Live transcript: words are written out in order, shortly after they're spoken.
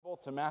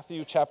to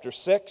Matthew chapter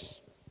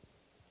 6.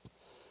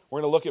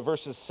 We're going to look at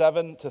verses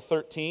 7 to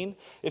 13.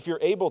 If you're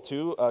able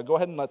to, go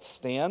ahead and let's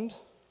stand.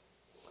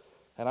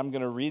 And I'm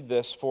going to read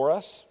this for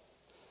us.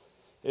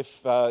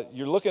 If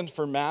you're looking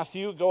for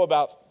Matthew, go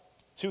about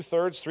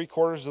 2/3,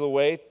 3/4 of the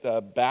way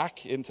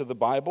back into the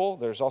Bible.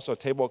 There's also a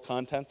table of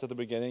contents at the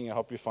beginning. I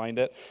hope you find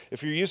it.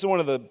 If you're using one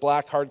of the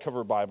black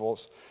hardcover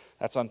Bibles,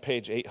 that's on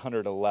page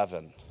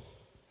 811.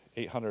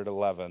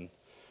 811.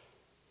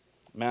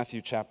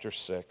 Matthew chapter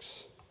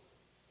 6,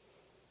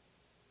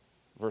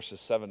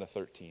 verses 7 to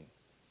 13.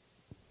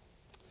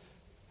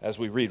 As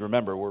we read,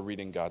 remember, we're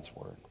reading God's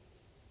word.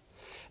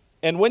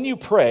 And when you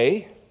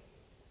pray,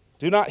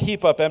 do not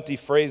heap up empty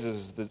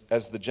phrases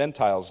as the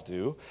Gentiles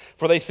do,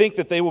 for they think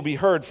that they will be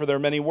heard for their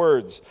many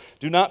words.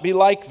 Do not be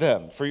like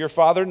them, for your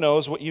Father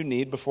knows what you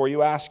need before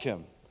you ask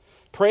him.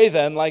 Pray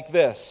then like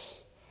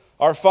this: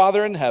 Our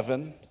Father in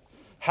heaven,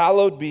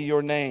 hallowed be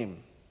your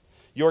name.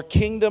 Your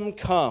kingdom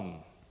come.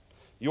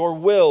 Your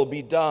will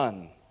be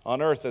done on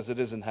earth as it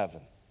is in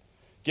heaven.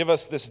 Give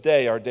us this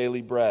day our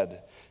daily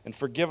bread, and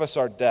forgive us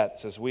our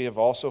debts as we have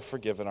also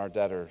forgiven our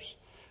debtors.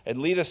 And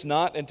lead us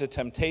not into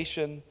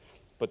temptation,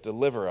 but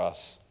deliver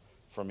us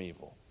from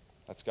evil.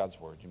 That's God's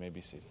word. You may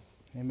be seated.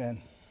 Amen.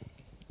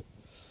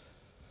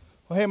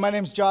 Well, hey, my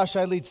name's Josh.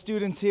 I lead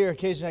students here.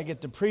 Occasionally I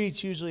get to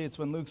preach. Usually it's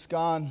when Luke's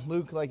gone.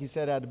 Luke, like he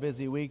said, had a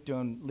busy week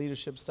doing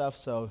leadership stuff,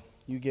 so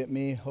you get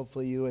me.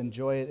 Hopefully you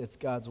enjoy it. It's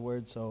God's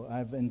word, so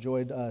I've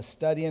enjoyed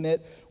studying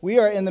it. We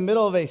are in the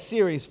middle of a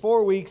series,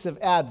 4 weeks of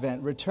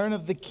Advent, Return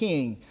of the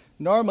King.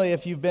 Normally,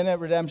 if you've been at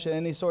Redemption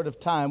any sort of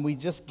time, we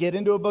just get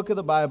into a book of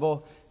the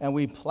Bible and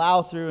we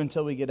plow through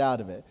until we get out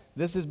of it.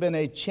 This has been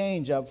a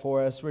change up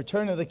for us.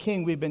 Return of the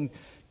King, we've been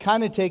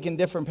kind of taking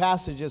different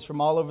passages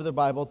from all over the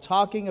Bible,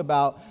 talking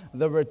about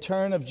the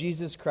return of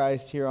Jesus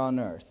Christ here on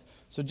earth.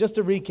 So just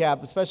to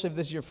recap, especially if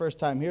this is your first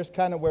time, here's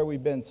kind of where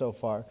we've been so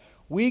far.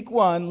 Week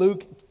 1,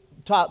 Luke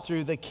taught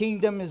through the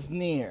kingdom is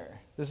near.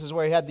 This is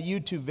where he had the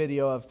YouTube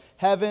video of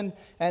heaven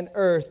and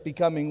earth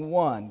becoming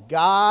one.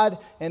 God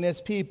and his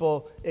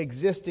people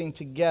existing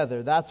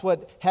together. That's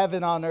what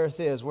heaven on earth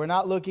is. We're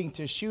not looking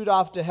to shoot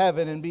off to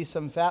heaven and be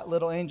some fat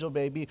little angel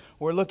baby.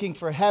 We're looking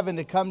for heaven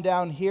to come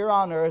down here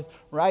on earth,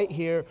 right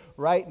here,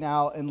 right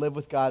now, and live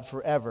with God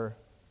forever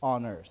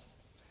on earth.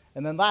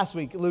 And then last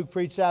week, Luke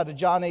preached out of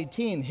John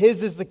 18.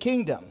 His is the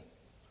kingdom.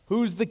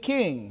 Who's the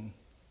king?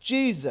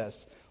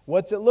 Jesus.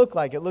 What's it look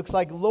like? It looks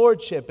like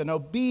lordship and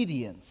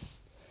obedience.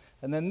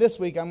 And then this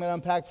week, I'm going to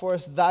unpack for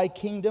us, Thy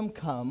kingdom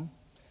come.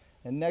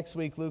 And next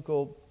week, Luke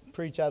will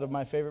preach out of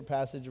my favorite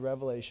passage of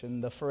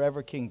Revelation, the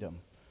forever kingdom.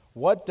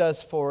 What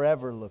does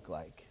forever look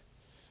like?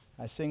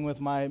 I sing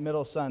with my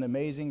middle son,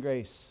 Amazing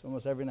Grace,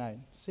 almost every night.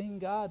 Sing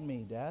God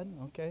me, Dad.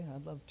 Okay,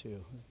 I'd love to.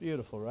 It's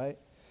beautiful, right?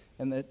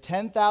 And the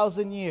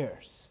 10,000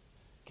 years.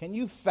 Can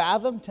you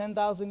fathom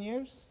 10,000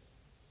 years?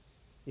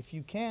 If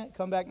you can't,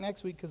 come back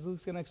next week because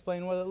Luke's going to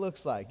explain what it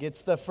looks like.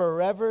 It's the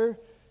forever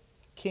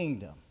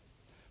kingdom.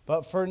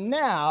 But for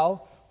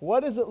now,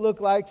 what does it look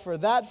like for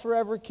that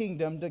forever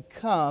kingdom to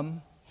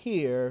come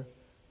here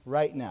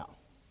right now?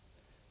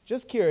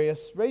 Just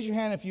curious, raise your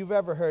hand if you've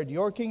ever heard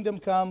your kingdom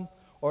come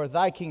or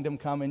thy kingdom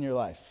come in your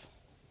life.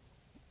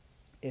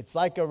 It's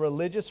like a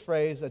religious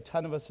phrase a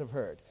ton of us have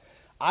heard.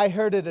 I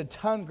heard it a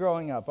ton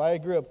growing up. I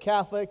grew up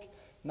Catholic,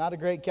 not a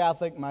great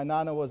Catholic. My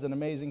nana was an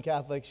amazing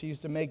Catholic. She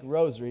used to make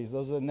rosaries.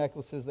 Those are the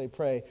necklaces they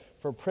pray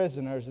for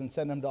prisoners and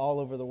send them to all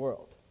over the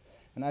world.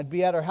 And I'd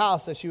be at her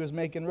house as she was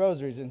making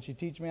rosaries, and she'd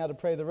teach me how to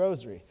pray the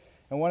rosary.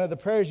 And one of the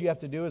prayers you have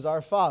to do is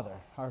Our Father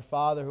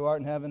who art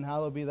in heaven,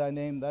 hallowed be thy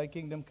name, thy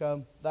kingdom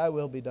come, thy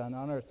will be done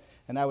on earth.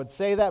 And I would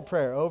say that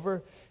prayer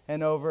over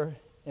and over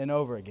and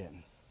over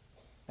again.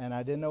 And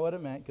I didn't know what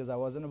it meant because I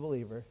wasn't a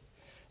believer.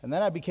 And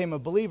then I became a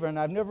believer, and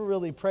I've never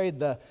really prayed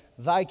the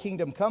thy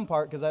kingdom come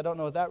part because I don't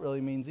know what that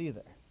really means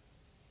either.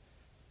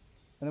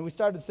 And then we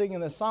started singing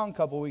this song a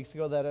couple weeks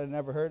ago that I'd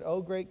never heard,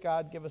 Oh, great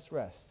God, give us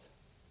rest.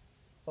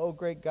 Oh,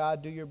 great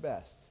God, do your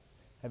best.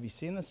 Have you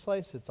seen this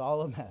place? It's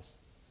all a mess.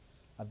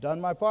 I've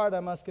done my part, I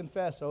must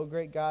confess. Oh,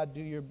 great God,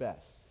 do your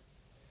best.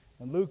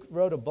 And Luke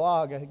wrote a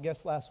blog, I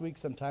guess last week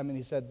sometime, and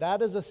he said,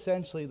 that is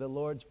essentially the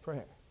Lord's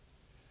Prayer.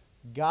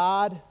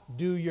 God,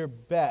 do your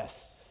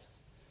best.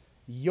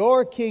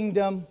 Your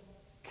kingdom,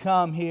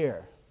 come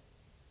here.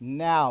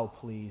 Now,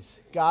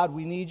 please. God,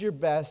 we need your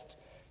best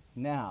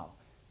now.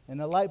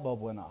 And a light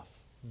bulb went off.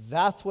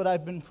 That's what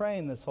I've been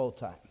praying this whole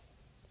time.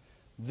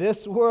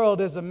 This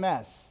world is a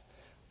mess.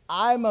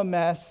 I'm a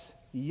mess.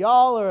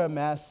 Y'all are a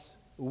mess.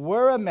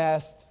 We're a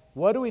mess.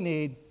 What do we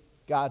need?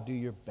 God, do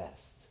your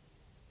best.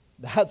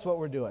 That's what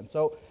we're doing.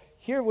 So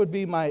here would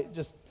be my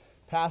just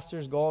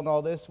pastor's goal in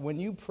all this. When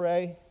you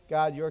pray,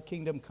 God, your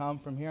kingdom come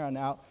from here on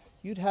out,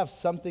 you'd have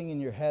something in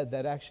your head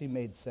that actually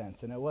made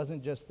sense. And it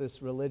wasn't just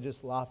this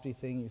religious, lofty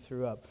thing you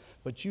threw up,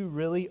 but you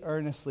really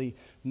earnestly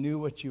knew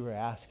what you were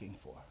asking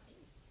for.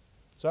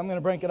 So I'm going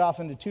to break it off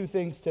into two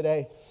things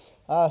today.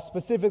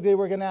 Specifically,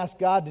 we're going to ask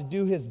God to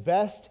do his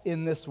best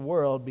in this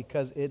world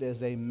because it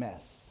is a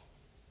mess.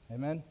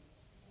 Amen?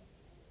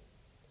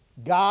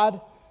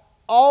 God,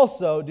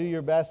 also do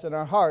your best in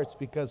our hearts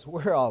because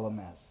we're all a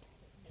mess.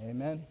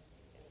 Amen?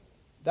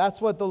 That's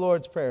what the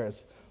Lord's Prayer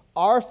is.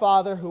 Our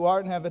Father who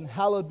art in heaven,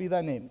 hallowed be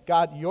thy name.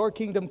 God, your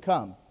kingdom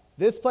come.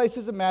 This place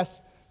is a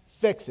mess.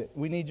 Fix it.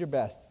 We need your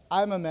best.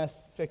 I'm a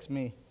mess. Fix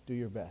me. Do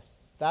your best.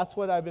 That's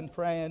what I've been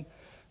praying.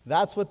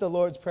 That's what the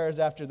Lord's Prayer is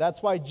after.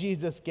 That's why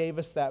Jesus gave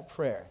us that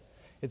prayer.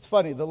 It's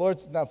funny. The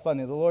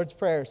Lord's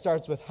Prayer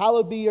starts with,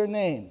 hallowed be your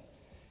name.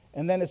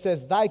 And then it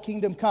says, thy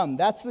kingdom come.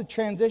 That's the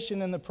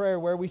transition in the prayer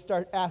where we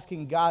start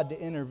asking God to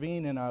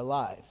intervene in our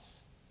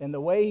lives. And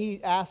the way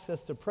he asks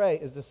us to pray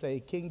is to say,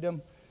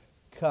 kingdom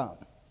come.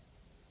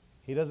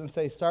 He doesn't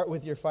say start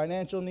with your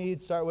financial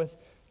needs. Start with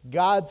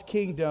God's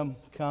kingdom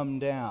come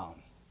down.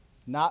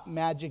 Not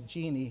magic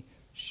genie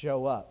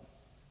show up.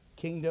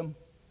 Kingdom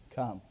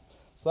come.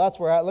 So that's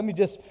where we're at. Let me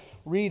just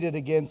read it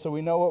again so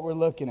we know what we're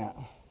looking at.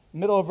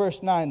 Middle of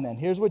verse 9 then.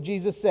 Here's what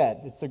Jesus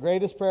said. It's the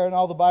greatest prayer in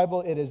all the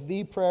Bible. It is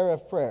the prayer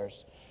of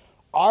prayers.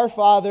 Our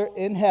Father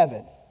in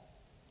heaven,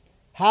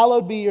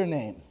 hallowed be your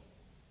name.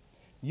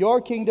 Your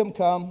kingdom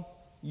come,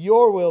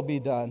 your will be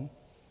done,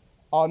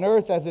 on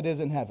earth as it is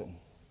in heaven.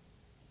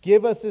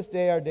 Give us this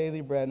day our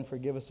daily bread and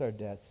forgive us our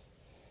debts,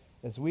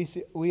 as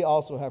we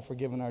also have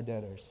forgiven our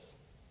debtors.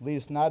 Lead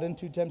us not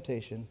into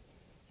temptation,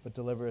 but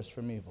deliver us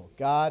from evil.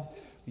 God,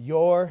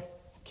 your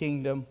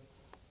kingdom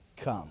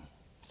come.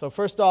 So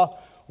first off,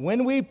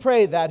 when we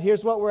pray that,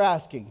 here's what we're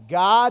asking.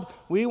 God,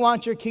 we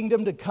want your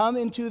kingdom to come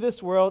into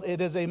this world.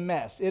 It is a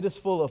mess. It is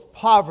full of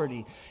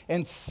poverty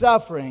and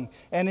suffering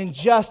and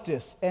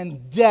injustice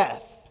and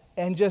death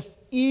and just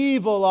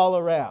evil all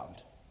around.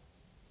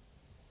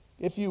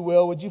 If you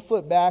will, would you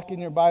flip back in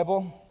your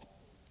Bible?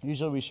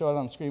 Usually we show it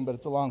on the screen, but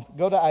it's a long.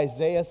 Go to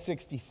Isaiah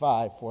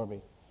 65 for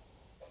me.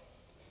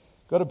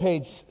 Go to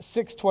page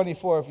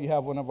 624 if you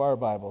have one of our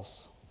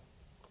Bibles.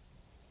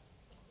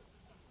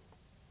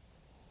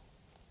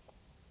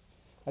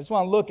 I just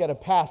want to look at a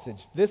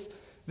passage. This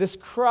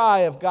cry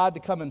of God to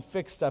come and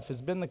fix stuff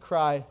has been the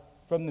cry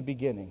from the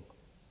beginning.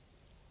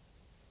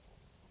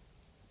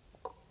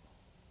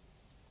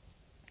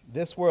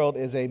 This world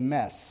is a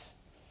mess.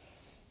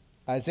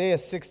 Isaiah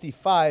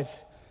 65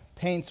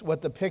 paints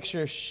what the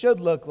picture should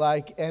look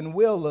like and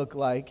will look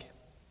like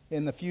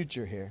in the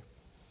future here.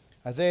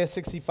 Isaiah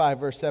 65,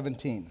 verse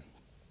 17.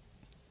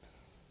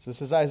 So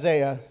this is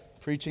Isaiah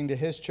preaching to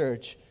his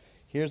church.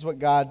 Here's what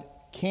God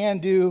can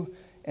do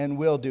and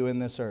will do in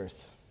this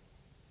earth.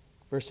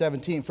 Verse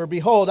 17, for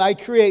behold, I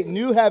create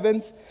new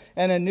heavens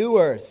and a new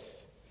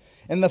earth,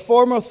 and the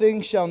former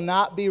things shall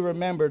not be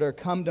remembered or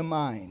come to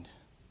mind.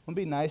 Wouldn't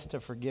it be nice to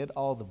forget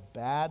all the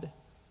bad?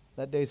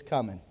 That day's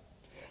coming.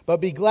 But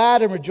be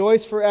glad and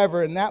rejoice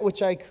forever in that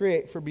which I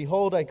create. For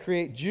behold, I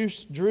create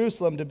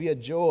Jerusalem to be a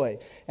joy,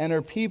 and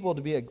her people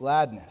to be a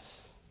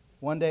gladness.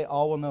 One day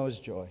all will know his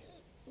joy.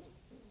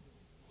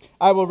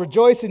 I will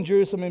rejoice in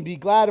Jerusalem and be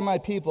glad in my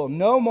people.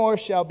 No more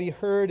shall be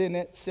heard in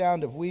it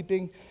sound of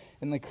weeping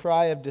and the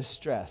cry of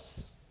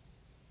distress.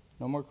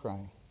 No more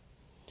crying.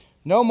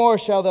 No more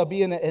shall there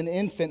be an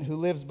infant who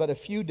lives but a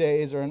few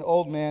days, or an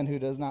old man who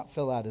does not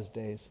fill out his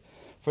days.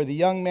 For the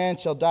young man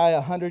shall die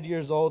 100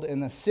 years old,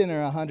 and the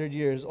sinner 100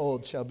 years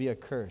old shall be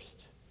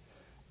accursed.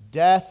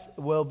 Death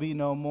will be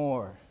no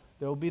more.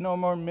 There will be no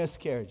more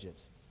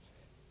miscarriages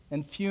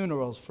and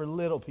funerals for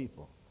little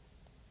people.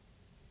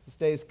 This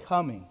day is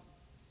coming.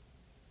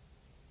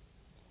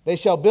 They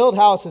shall build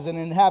houses and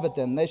inhabit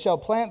them. They shall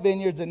plant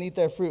vineyards and eat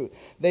their fruit.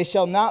 They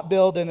shall not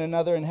build and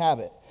another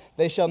inhabit.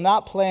 They shall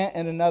not plant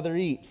and another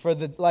eat. For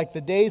like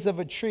the days of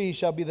a tree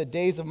shall be the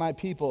days of my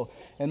people,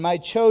 and my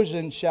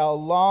chosen shall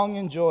long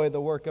enjoy the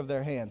work of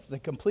their hands. The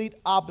complete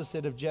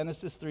opposite of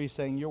Genesis 3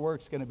 saying your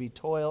work's going to be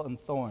toil and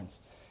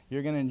thorns.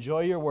 You're going to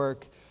enjoy your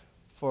work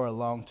for a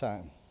long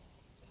time.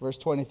 Verse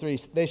 23,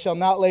 they shall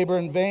not labor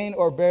in vain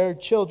or bear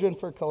children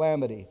for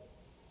calamity.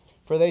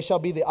 For they shall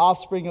be the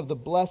offspring of the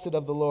blessed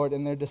of the Lord,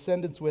 and their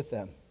descendants with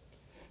them.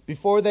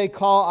 Before they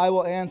call, I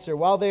will answer.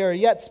 While they are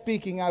yet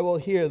speaking, I will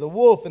hear. The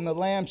wolf and the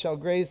lamb shall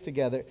graze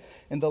together,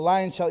 and the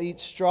lion shall eat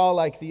straw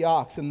like the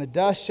ox, and the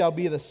dust shall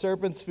be the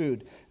serpent's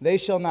food. They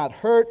shall not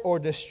hurt or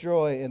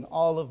destroy in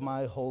all of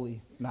my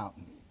holy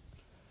mountain.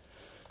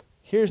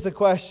 Here's the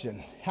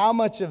question. How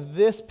much of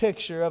this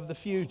picture of the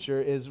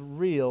future is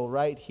real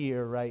right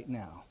here, right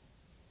now?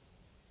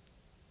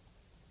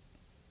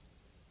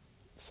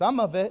 Some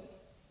of it.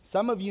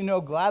 Some of you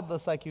know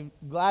gladness like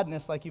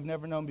you've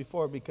never known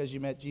before because you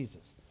met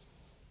Jesus.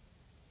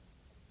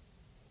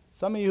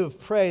 Some of you have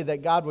prayed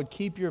that God would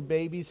keep your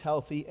babies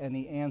healthy, and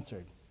he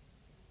answered.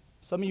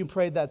 Some of you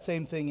prayed that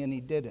same thing, and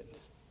he didn't.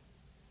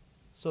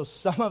 So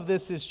some of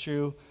this is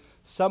true,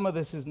 some of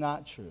this is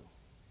not true.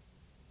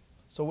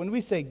 So when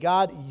we say,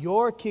 God,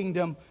 your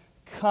kingdom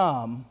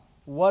come,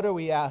 what are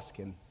we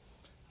asking?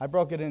 I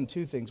broke it into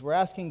two things. We're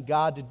asking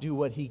God to do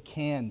what he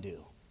can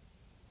do,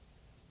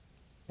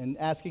 and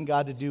asking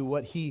God to do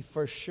what he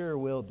for sure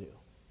will do.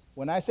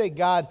 When I say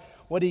God,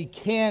 what he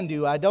can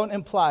do, I don't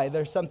imply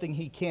there's something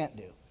he can't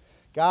do.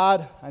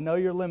 God, I know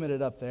you're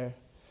limited up there.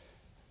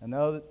 I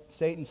know that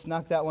Satan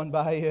snuck that one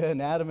by you,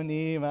 and Adam and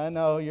Eve. I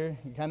know you're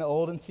kind of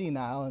old and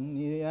senile, and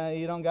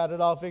you don't got it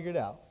all figured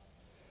out.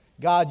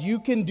 God, you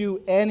can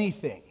do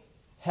anything.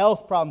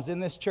 Health problems in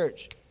this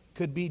church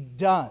could be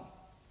done.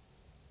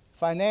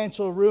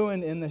 Financial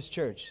ruin in this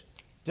church,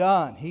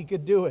 done. He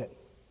could do it.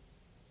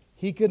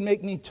 He could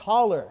make me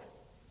taller.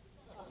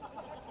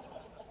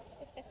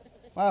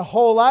 My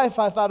whole life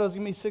I thought I was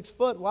going to be 6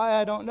 foot. Why,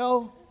 I don't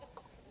know.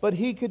 But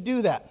he could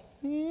do that.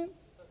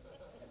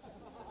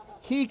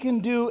 He can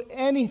do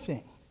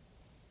anything.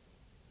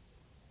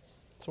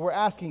 So we're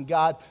asking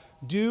God,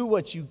 do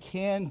what you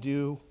can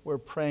do. We're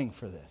praying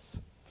for this.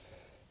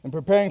 In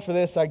preparing for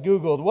this, I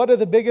Googled, what are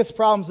the biggest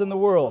problems in the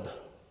world?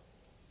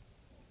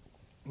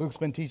 Luke's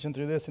been teaching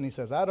through this, and he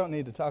says, I don't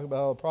need to talk about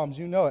all the problems.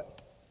 You know it.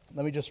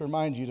 Let me just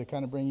remind you to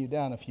kind of bring you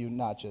down a few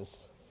notches.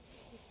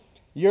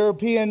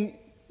 European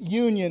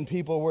Union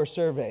people were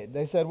surveyed.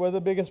 They said, what are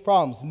the biggest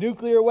problems?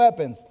 Nuclear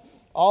weapons,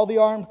 all the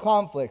armed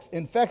conflicts,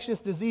 infectious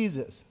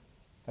diseases.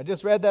 I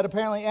just read that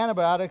apparently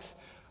antibiotics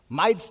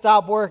might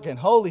stop working.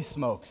 Holy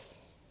smokes.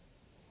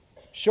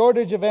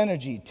 Shortage of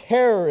energy,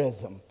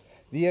 terrorism,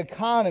 the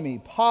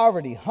economy,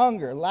 poverty,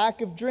 hunger,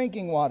 lack of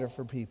drinking water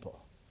for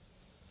people.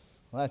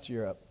 Well, that's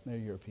Europe. They're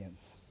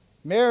Europeans.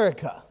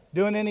 America,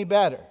 doing any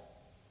better?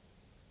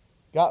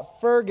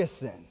 Got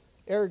Ferguson,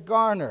 Eric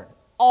Garner,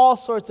 all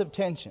sorts of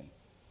tension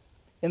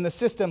in the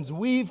systems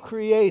we've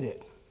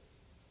created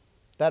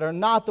that are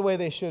not the way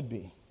they should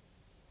be.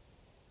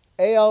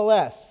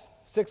 ALS,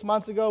 6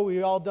 months ago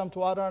we all dumped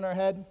water on our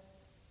head.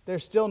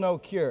 There's still no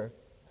cure.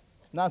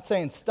 I'm not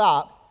saying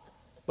stop,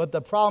 but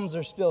the problems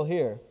are still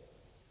here.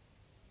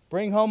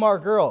 Bring home our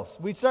girls.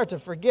 We start to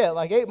forget,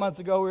 like 8 months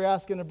ago we were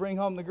asking to bring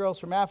home the girls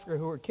from Africa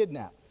who were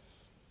kidnapped.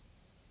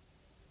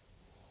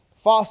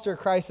 Foster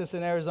crisis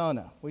in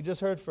Arizona. We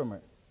just heard from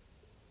her.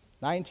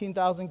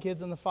 19,000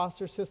 kids in the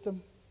foster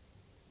system.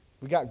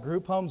 We got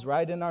group homes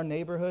right in our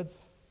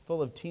neighborhoods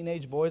full of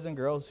teenage boys and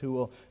girls who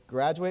will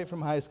graduate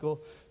from high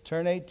school,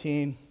 turn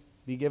 18,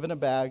 be given a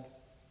bag,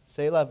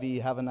 say la vie,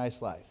 have a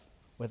nice life,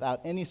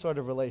 without any sort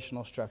of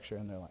relational structure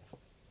in their life.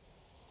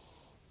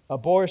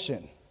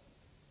 Abortion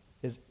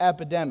is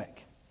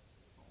epidemic.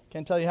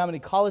 Can't tell you how many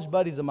college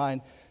buddies of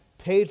mine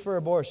paid for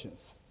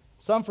abortions,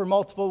 some for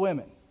multiple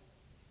women.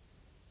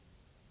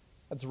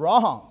 That's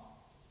wrong.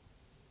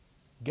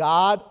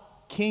 God,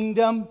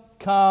 kingdom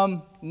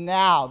come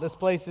now. This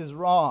place is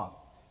wrong.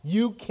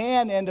 You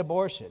can end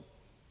abortion.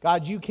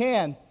 God, you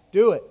can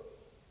do it.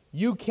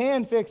 You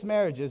can fix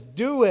marriages.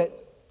 Do it.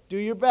 Do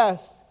your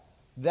best.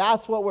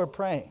 That's what we're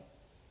praying.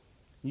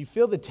 You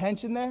feel the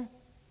tension there?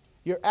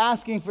 You're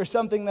asking for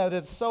something that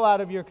is so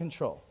out of your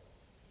control.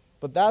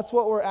 But that's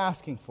what we're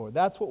asking for.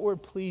 That's what we're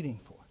pleading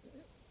for.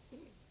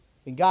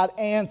 And God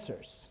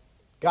answers.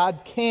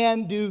 God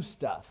can do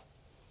stuff.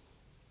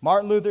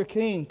 Martin Luther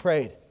King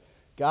prayed,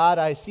 God,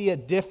 I see a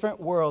different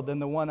world than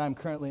the one I'm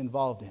currently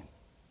involved in.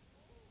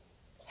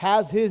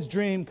 Has his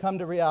dream come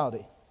to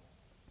reality?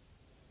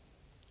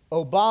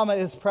 Obama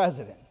is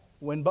president.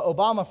 When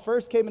Obama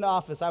first came into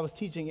office, I was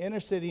teaching inner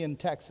city in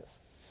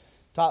Texas.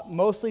 Taught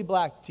mostly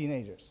black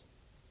teenagers.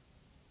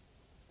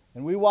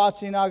 And we watched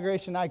the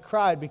inauguration. I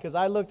cried because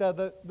I looked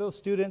at those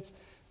students.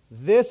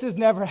 This has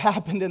never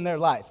happened in their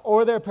life,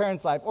 or their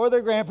parents' life, or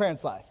their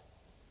grandparents' life.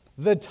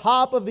 The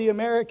top of the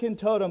American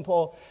totem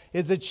pole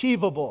is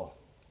achievable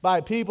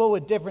by people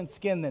with different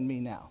skin than me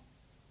now.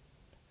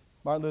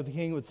 Martin Luther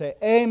King would say,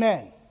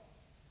 Amen.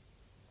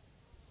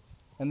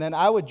 And then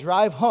I would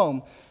drive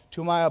home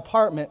to my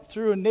apartment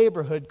through a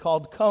neighborhood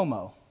called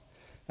Como.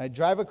 I'd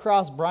drive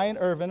across Bryant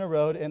Irvin, a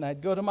road, and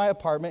I'd go to my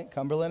apartment,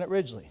 Cumberland at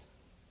Ridgely.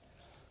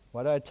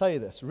 Why do I tell you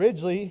this?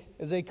 Ridgely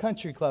is a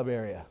country club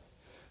area.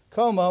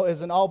 Como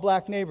is an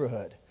all-black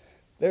neighborhood.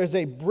 There's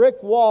a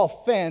brick wall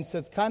fence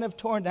that's kind of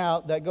torn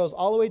out that goes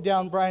all the way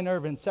down Bryant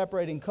Irvin,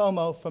 separating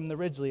Como from the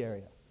Ridgely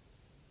area.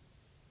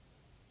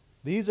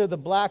 These are the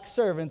black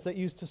servants that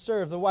used to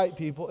serve the white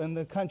people in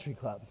the country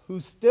club,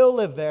 who still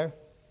live there,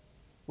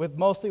 with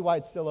mostly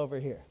whites still over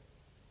here.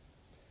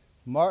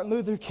 Martin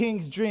Luther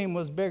King's dream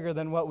was bigger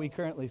than what we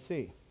currently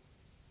see.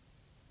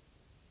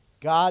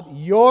 God,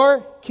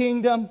 your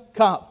kingdom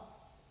come.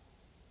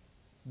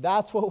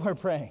 That's what we're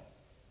praying.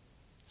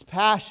 It's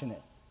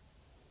passionate.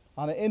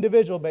 On an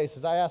individual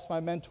basis, I asked my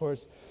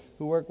mentors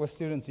who work with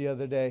students the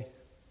other day,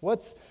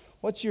 what's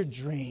your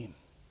dream?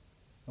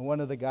 And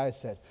one of the guys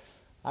said,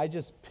 I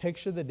just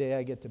picture the day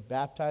I get to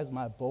baptize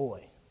my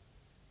boy.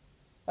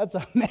 That's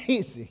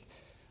amazing.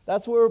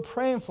 That's what we're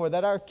praying for,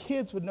 that our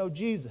kids would know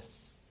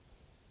Jesus.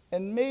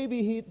 And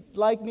maybe he'd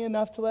like me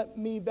enough to let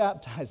me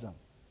baptize them.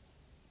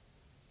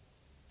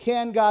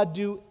 Can God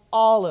do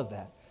all of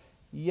that?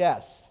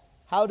 Yes.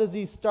 How does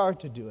he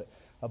start to do it?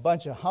 A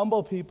bunch of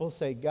humble people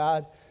say,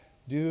 God,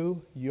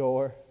 do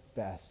your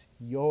best.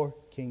 Your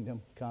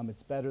kingdom come.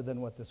 It's better than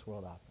what this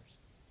world offers.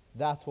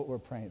 That's what we're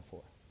praying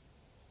for.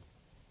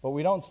 But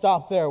we don't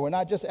stop there. We're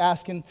not just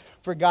asking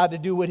for God to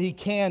do what he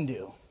can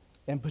do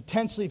and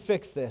potentially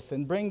fix this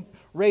and bring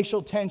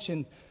racial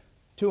tension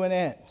to an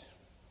end.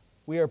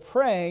 We are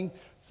praying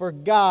for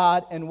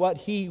God and what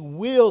he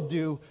will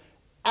do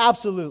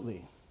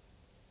Absolutely.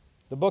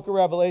 The book of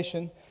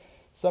Revelation,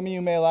 some of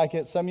you may like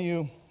it, some of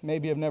you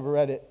maybe have never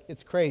read it.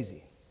 It's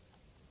crazy.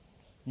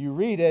 You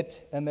read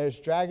it, and there's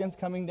dragons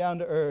coming down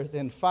to earth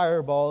and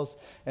fireballs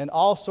and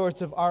all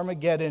sorts of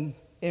Armageddon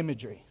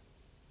imagery.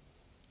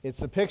 It's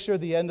the picture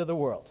of the end of the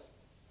world.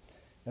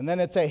 And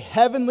then it's a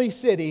heavenly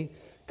city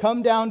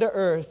come down to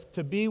earth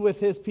to be with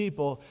his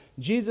people.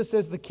 Jesus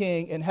is the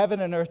king, and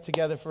heaven and earth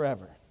together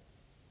forever.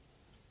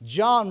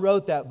 John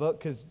wrote that book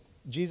because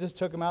Jesus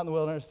took him out in the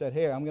wilderness and said,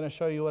 here, I'm going to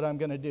show you what I'm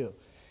going to do.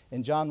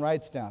 And John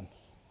writes down,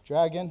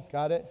 dragon,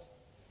 got it?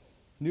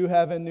 New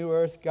heaven, new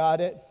earth,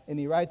 got it? And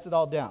he writes it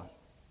all down.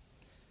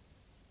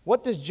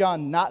 What does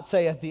John not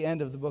say at the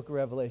end of the book of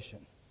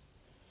Revelation?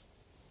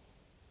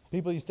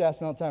 People used to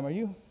ask me all the time, are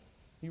you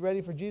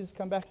ready for Jesus to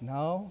come back?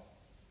 No.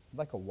 I'd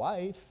like a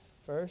wife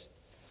first.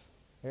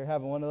 Here,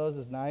 having one of those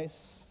is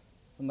nice.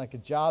 And like a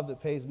job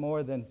that pays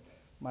more than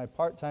my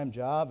part-time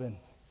job. And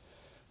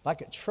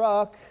like a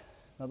truck.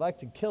 I'd like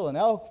to kill an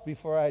elk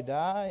before I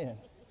die. And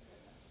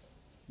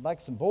I'd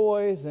like some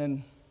boys.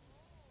 And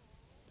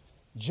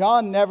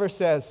John never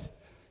says,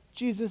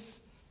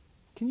 Jesus,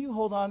 can you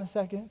hold on a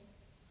second?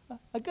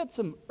 I got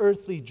some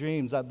earthly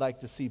dreams I'd like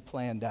to see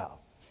planned out.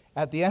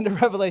 At the end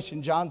of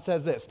Revelation, John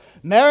says this,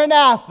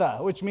 Maranatha,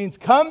 which means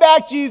come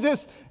back,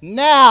 Jesus,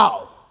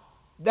 now.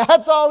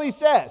 That's all he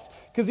says.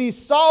 Because he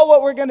saw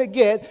what we're going to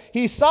get.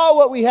 He saw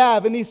what we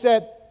have, and he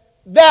said,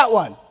 that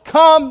one,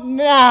 come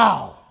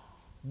now.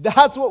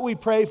 That's what we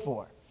pray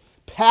for,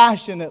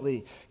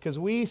 passionately, because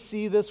we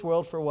see this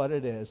world for what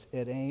it is.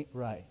 It ain't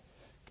right.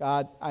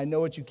 God, I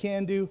know what you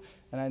can do,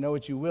 and I know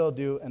what you will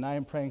do, and I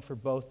am praying for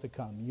both to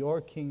come.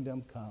 Your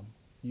kingdom come.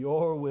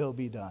 Your will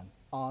be done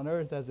on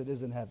earth as it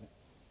is in heaven.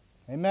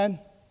 Amen?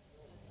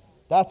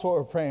 That's what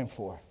we're praying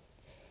for.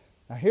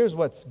 Now, here's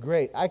what's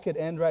great. I could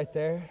end right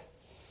there.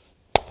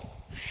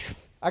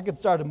 I could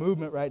start a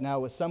movement right now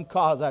with some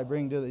cause I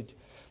bring to the...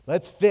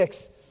 Let's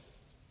fix.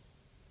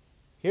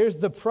 Here's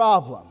the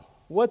problem.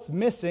 What's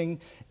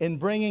missing in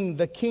bringing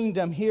the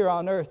kingdom here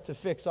on earth to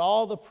fix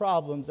all the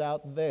problems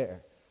out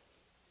there?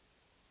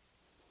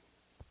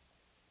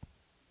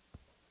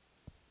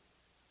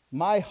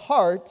 My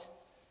heart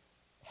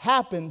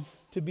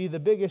happens to be the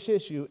biggest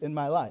issue in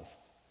my life.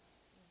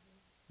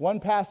 One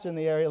pastor in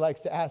the area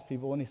likes to ask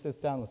people when he sits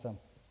down with them,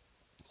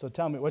 so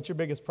tell me, what's your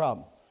biggest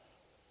problem?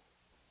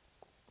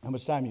 How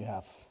much time you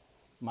have?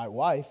 My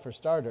wife, for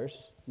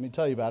starters. Let me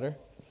tell you about her.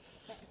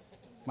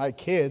 My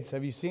kids,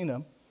 have you seen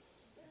them?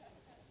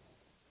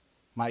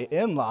 My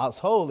in-laws,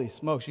 holy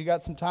smokes, you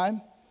got some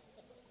time?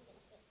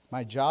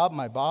 My job,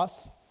 my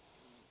boss,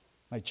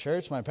 my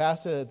church, my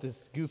pastor that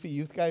this goofy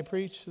youth guy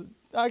preached.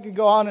 I could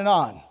go on and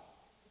on.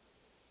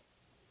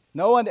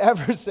 No one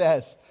ever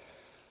says,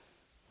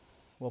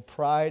 well,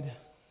 pride,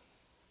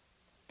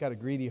 got a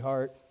greedy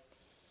heart.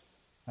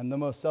 I'm the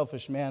most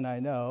selfish man I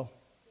know.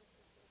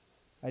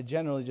 I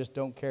generally just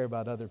don't care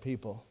about other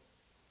people.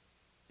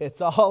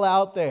 It's all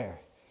out there.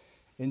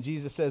 And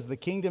Jesus says the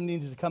kingdom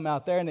needs to come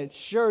out there, and it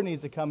sure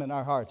needs to come in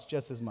our hearts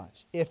just as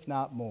much, if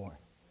not more.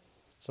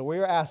 So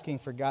we're asking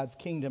for God's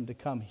kingdom to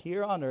come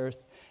here on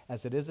earth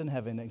as it is in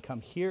heaven, and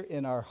come here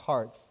in our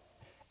hearts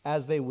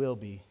as they will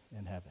be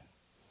in heaven.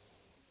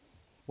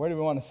 Where do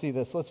we want to see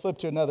this? Let's flip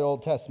to another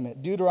Old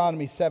Testament,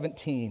 Deuteronomy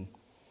 17,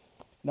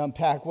 and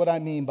unpack what I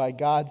mean by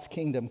God's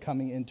kingdom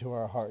coming into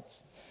our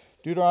hearts.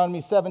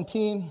 Deuteronomy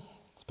 17,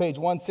 it's page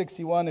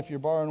 161 if you're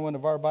borrowing one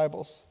of our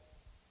Bibles.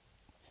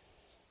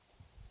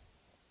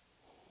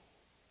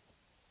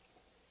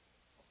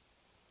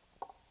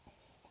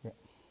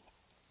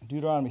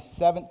 Deuteronomy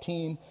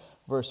 17,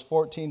 verse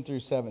 14 through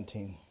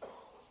 17.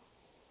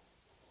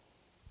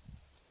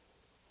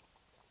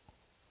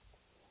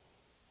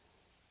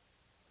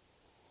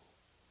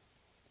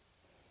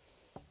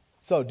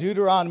 So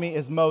Deuteronomy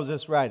is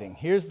Moses writing.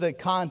 Here's the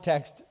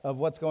context of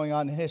what's going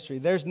on in history.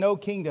 There's no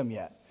kingdom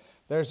yet.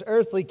 There's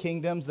earthly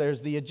kingdoms.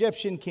 There's the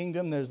Egyptian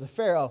kingdom. There's the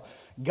Pharaoh.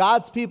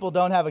 God's people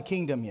don't have a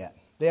kingdom yet.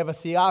 They have a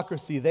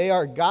theocracy. They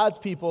are God's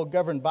people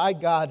governed by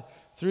God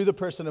through the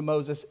person of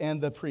Moses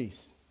and the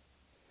priests.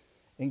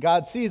 And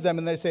God sees them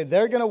and they say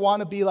they're going to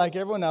want to be like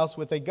everyone else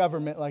with a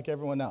government like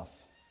everyone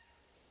else.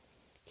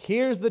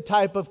 Here's the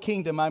type of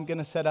kingdom I'm going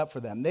to set up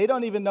for them. They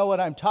don't even know what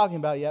I'm talking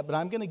about yet, but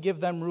I'm going to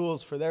give them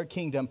rules for their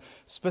kingdom,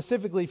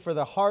 specifically for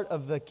the heart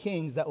of the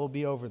kings that will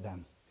be over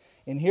them.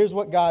 And here's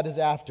what God is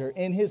after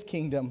in his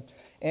kingdom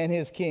and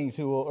his kings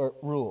who will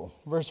rule.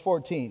 Verse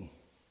 14.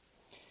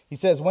 He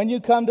says, when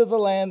you come to the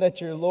land that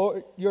your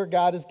Lord, your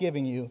God is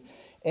giving you,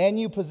 and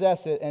you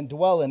possess it and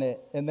dwell in it,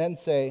 and then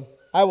say,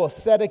 I will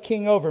set a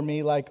king over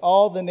me like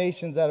all the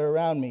nations that are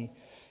around me.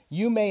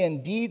 You may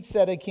indeed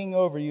set a king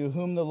over you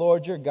whom the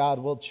Lord your God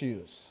will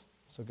choose.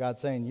 So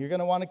God's saying, you're going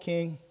to want a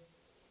king.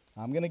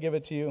 I'm going to give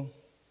it to you.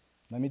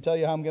 Let me tell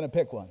you how I'm going to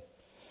pick one.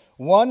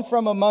 One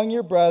from among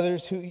your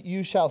brothers who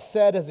you shall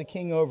set as a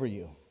king over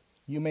you.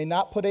 You may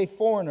not put a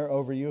foreigner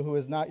over you who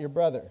is not your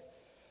brother.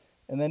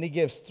 And then he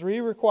gives 3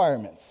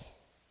 requirements,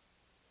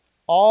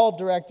 all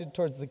directed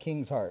towards the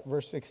king's heart.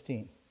 Verse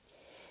 16.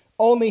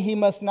 Only he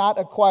must not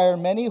acquire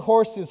many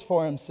horses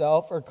for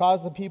himself or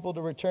cause the people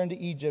to return to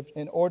Egypt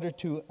in order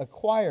to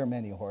acquire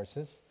many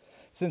horses,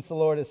 since the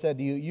Lord has said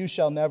to you, you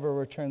shall never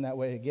return that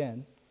way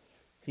again.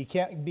 He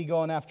can't be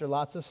going after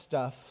lots of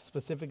stuff,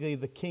 specifically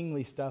the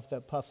kingly stuff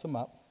that puffs him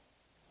up.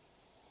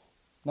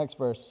 Next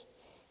verse,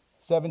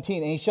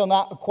 17. And he shall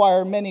not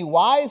acquire many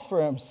wives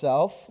for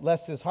himself,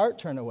 lest his heart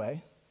turn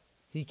away.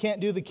 He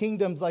can't do the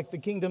kingdoms like the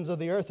kingdoms of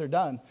the earth are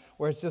done,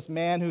 where it's just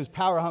man who's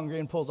power hungry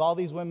and pulls all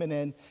these women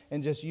in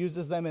and just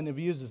uses them and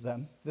abuses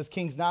them. This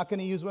king's not going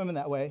to use women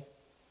that way.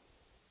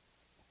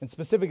 And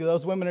specifically,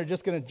 those women are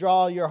just going to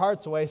draw your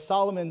hearts away.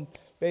 Solomon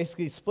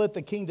basically split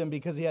the kingdom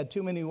because he had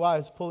too many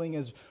wives pulling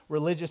his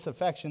religious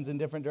affections in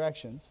different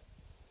directions.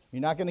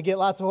 You're not going to get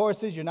lots of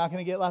horses. You're not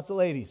going to get lots of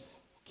ladies,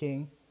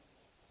 king.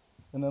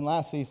 And then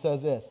lastly, he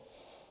says this,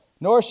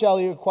 nor shall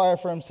he acquire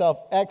for himself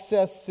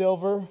excess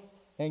silver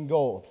and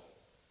gold.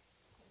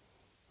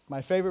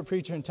 My favorite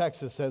preacher in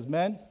Texas says,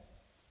 men,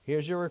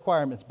 here's your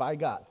requirements by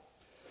God.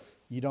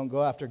 You don't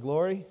go after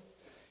glory,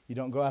 you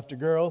don't go after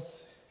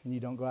girls, and you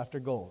don't go after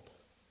gold.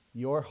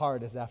 Your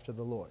heart is after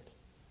the Lord.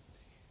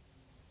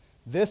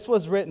 This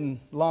was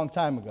written a long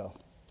time ago.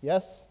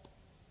 Yes?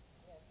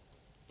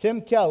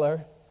 Tim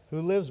Keller, who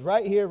lives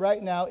right here,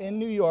 right now in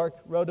New York,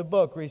 wrote a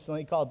book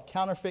recently called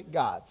Counterfeit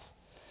Gods.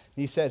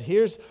 He said,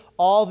 here's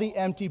all the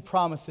empty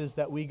promises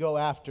that we go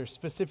after,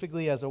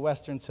 specifically as a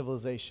Western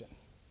civilization.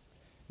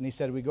 And he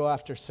said, we go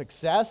after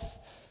success,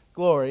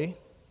 glory.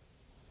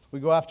 We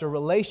go after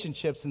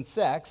relationships and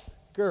sex,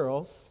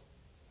 girls.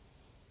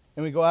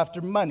 And we go after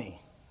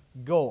money,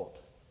 gold.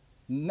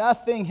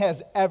 Nothing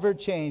has ever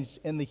changed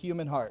in the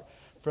human heart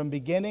from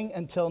beginning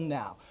until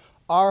now.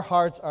 Our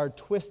hearts are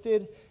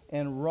twisted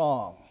and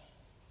wrong.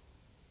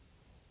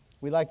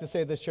 We like to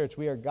say at this church,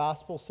 we are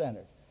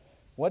gospel-centered.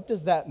 What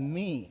does that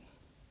mean?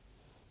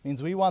 It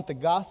means we want the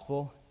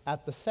gospel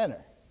at the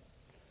center.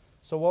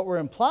 So what we're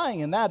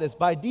implying in that is,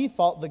 by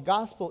default, the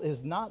gospel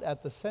is not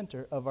at the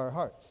center of our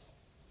hearts.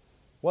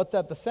 What's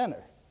at the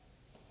center?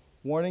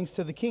 Warnings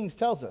to the Kings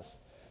tells us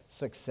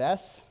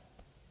success,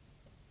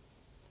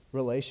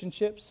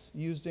 relationships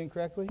used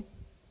incorrectly,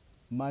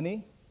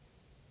 money.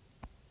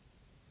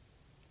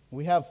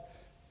 We have,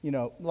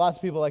 lots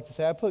of people like to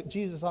say, I put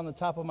Jesus on the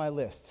top of my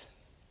list.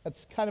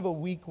 That's kind of a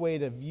weak way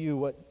to view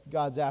what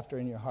God's after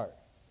in your heart.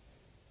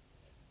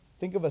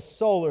 Think of a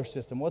solar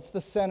system. What's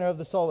the center of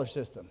the solar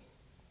system?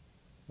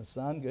 The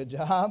sun, good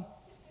job.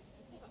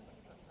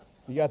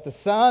 You got the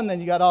sun, then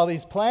you got all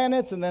these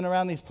planets, and then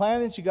around these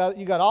planets you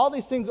got all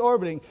these things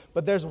orbiting,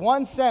 but there's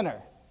one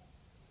center.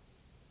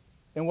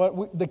 And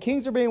what the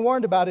Kings are being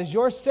warned about is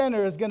your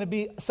center is going to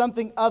be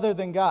something other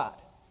than God.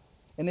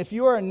 And if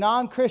you are a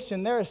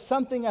non-Christian, there is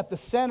something at the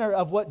center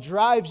of what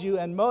drives you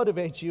and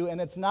motivates you, and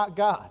it's not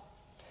God.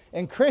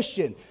 And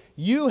Christian,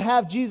 you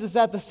have Jesus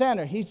at the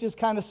center. He's just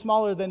kind of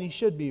smaller than he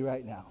should be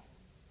right now.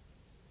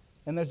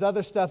 And there's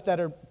other stuff that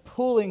are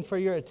pulling for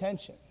your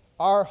attention.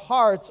 Our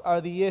hearts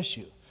are the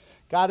issue.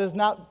 God is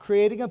not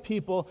creating a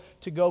people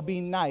to go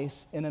be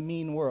nice in a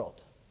mean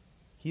world.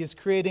 He is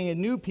creating a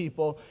new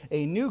people,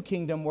 a new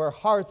kingdom where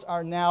hearts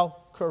are now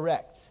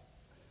correct.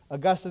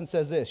 Augustine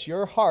says this,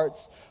 your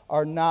hearts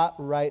are not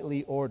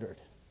rightly ordered.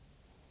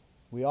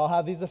 We all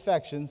have these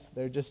affections,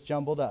 they're just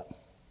jumbled up.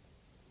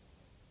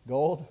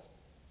 Gold,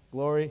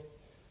 glory,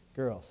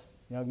 girls.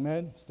 Young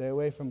men, stay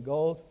away from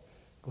gold,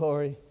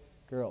 glory,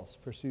 girls.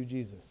 Pursue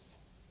Jesus.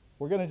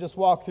 We're going to just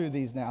walk through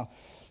these now.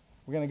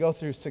 We're going to go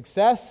through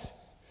success,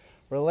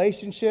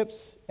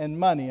 relationships, and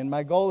money. And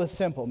my goal is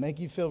simple, make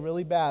you feel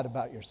really bad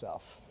about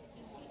yourself.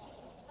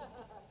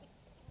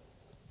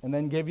 And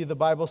then give you the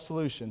Bible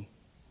solution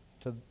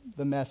to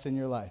the mess in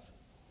your life.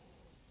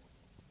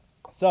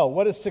 So,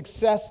 what does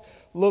success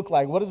look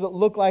like? What does it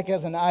look like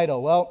as an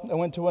idol? Well, I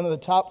went to one of the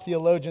top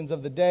theologians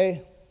of the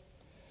day.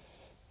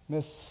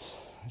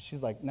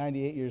 She's like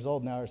 98 years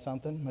old now or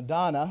something.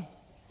 Madonna.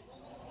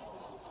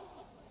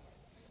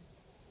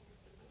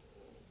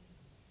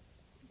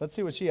 Let's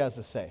see what she has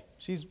to say.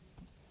 She's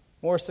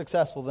more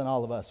successful than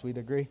all of us. We'd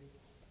agree?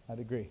 I'd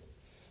agree.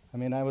 I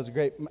mean, I was a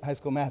great high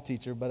school math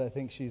teacher, but I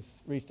think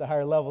she's reached a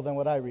higher level than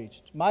what I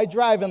reached. My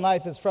drive in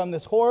life is from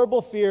this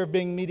horrible fear of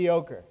being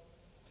mediocre.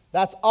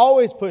 That's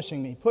always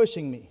pushing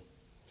me.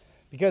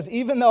 Because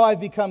even though I've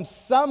become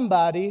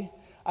somebody,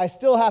 I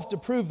still have to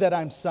prove that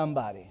I'm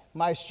somebody.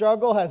 My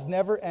struggle has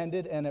never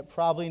ended, and it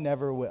probably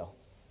never will.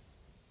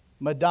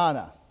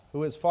 Madonna,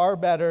 who is far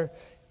better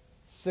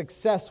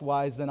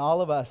success-wise than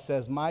all of us,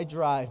 says, my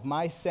drive,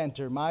 my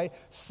center, my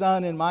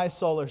sun in my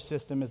solar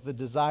system is the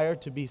desire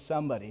to be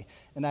somebody,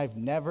 and I've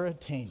never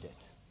attained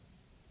it.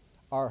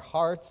 Our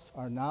hearts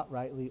are not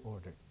rightly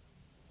ordered.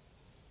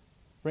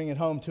 Bring it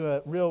home to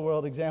a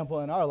real-world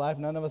example in our life.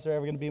 None of us are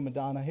ever going to be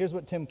Madonna. Here's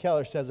what Tim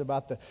Keller says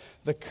about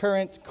the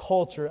current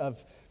culture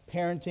of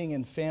parenting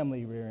and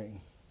family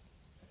rearing.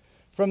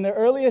 From the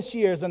earliest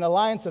years, an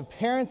alliance of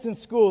parents and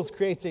schools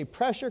creates a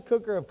pressure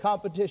cooker of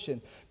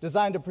competition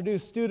designed to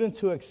produce students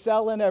who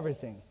excel in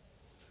everything.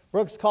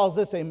 Brooks calls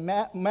this a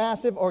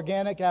massive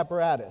organic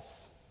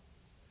apparatus.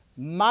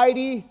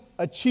 Mighty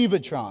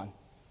Achievatron.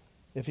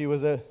 if he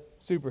was a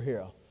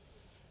superhero.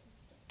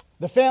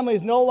 The family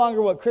is no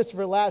longer what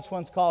Christopher Latch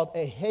once called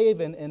a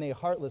haven in a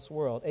heartless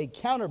world, a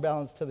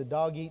counterbalance to the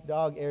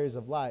dog-eat-dog areas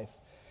of life.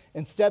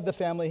 Instead, the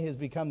family has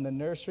become the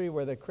nursery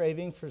where the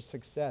craving for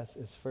success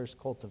is first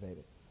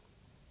cultivated.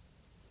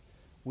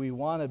 We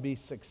want to be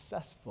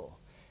successful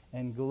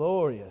and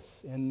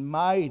glorious and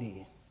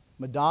mighty.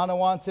 Madonna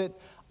wants it.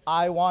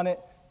 I want it.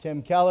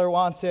 Tim Keller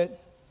wants it.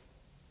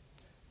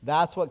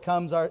 That's what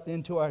comes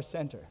into our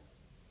center.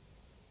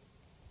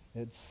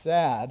 It's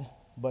sad,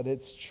 but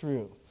it's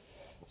true.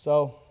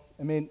 So,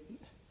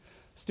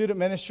 student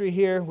ministry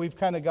here, we've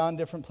kind of gone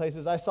different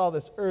places. I saw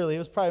this early. It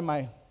was probably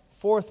my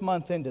 4th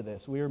month into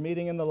this. We were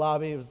meeting in the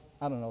lobby. It was,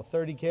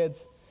 30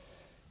 kids.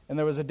 And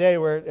there was a day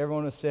where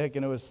everyone was sick,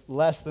 and it was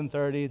less than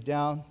 30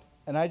 down.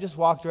 And I just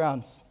walked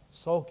around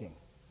sulking.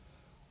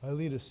 I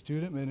lead a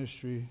student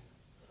ministry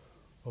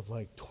of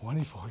like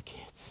 24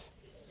 kids.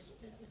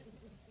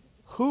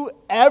 Who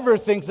ever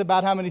thinks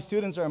about how many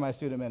students are in my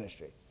student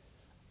ministry?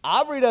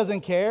 Aubrey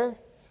doesn't care.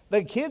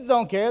 The kids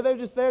don't care. They're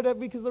just there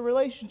because of the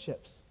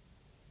relationships.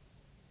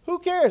 Who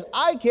cares?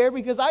 I care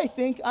because I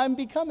think I'm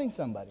becoming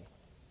somebody.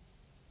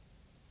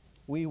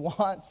 We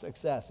want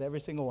success, every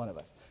single one of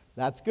us.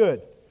 That's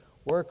good.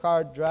 Work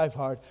hard, drive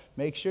hard.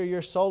 Make sure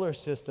your solar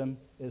system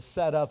is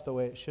set up the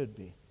way it should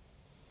be.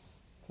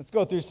 Let's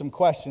go through some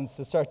questions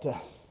to start to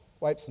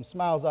wipe some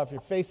smiles off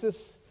your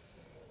faces.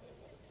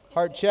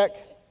 Heart check.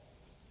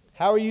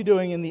 How are you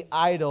doing in the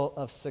idol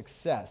of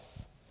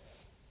success?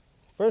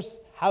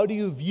 First, how do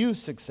you view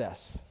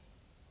success?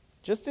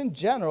 Just in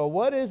general,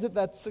 what is it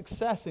that's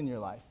success in your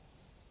life?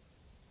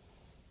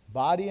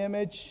 Body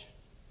image,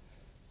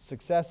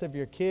 success of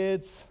your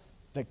kids,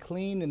 the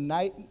clean and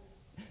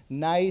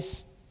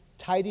nice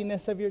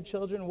tidiness of your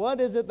children. What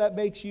is it that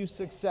makes you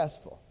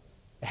successful?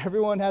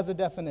 Everyone has a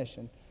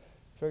definition.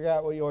 Figure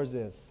out what yours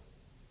is.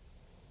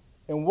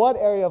 In what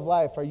area of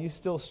life are you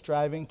still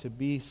striving to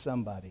be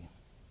somebody?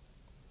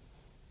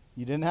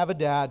 You didn't have a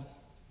dad.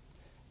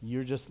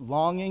 You're just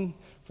longing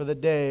for the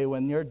day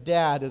when your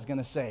dad is going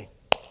to say,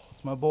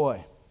 "It's my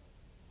boy."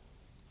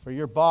 For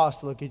your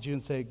boss to look at you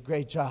and say,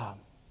 "Great job."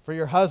 For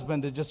your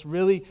husband to just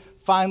really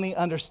finally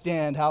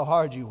understand how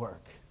hard you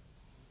work.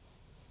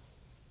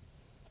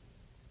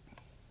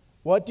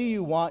 What do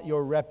you want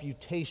your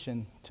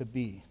reputation to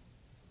be?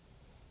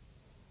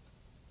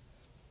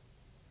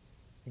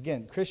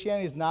 Again,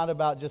 Christianity is not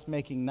about just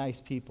making nice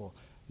people.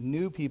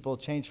 New people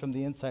change from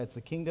the inside.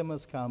 The kingdom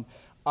has come.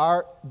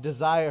 Our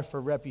desire for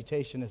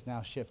reputation is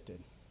now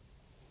shifted.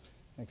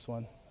 Next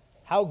one.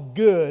 How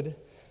good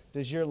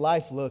does your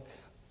life look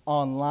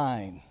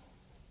online?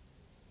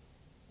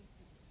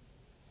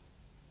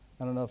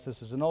 I don't know if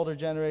this is an older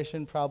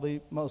generation,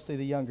 probably mostly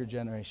the younger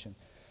generation.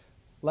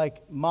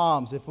 Like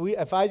moms,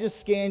 if I just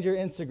scanned your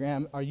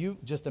Instagram, are you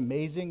just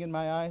amazing in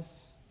my eyes?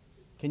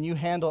 Can you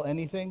handle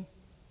anything?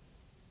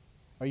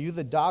 Are you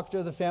the doctor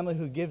of the family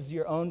who gives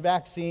your own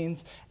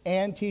vaccines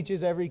and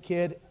teaches every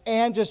kid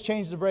and just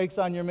change the brakes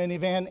on your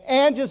minivan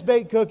and just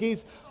bake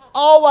cookies,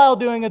 all while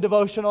doing a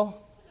devotional?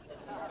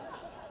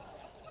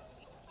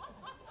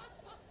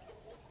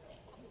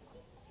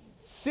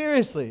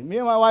 Seriously, me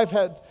and my wife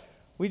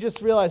we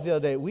just realized the other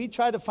day, we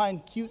try to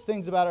find cute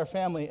things about our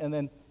family and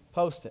then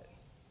post it.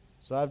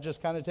 So I've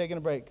just kind of taken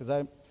a break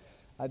because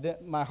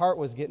my heart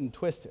was getting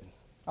twisted.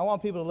 I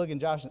want people to look at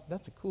Josh and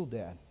that's a cool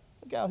dad.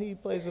 Look how he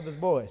plays with his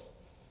boys.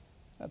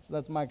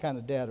 That's my kind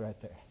of dad right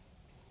there.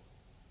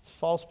 It's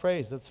false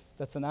praise.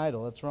 That's an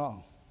idol. That's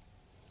wrong.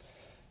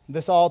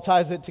 This all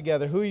ties it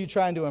together. Who are you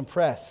trying to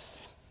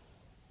impress?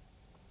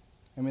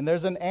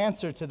 There's an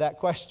answer to that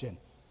question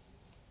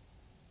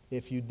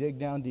if you dig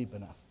down deep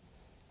enough.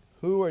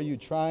 Who are you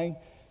trying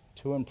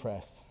to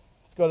impress?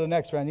 Let's go to the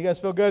next round. You guys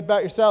feel good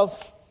about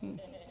yourselves?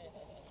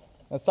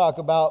 Let's talk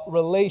about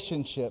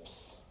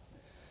relationships.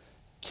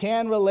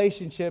 Can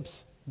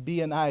relationships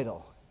be an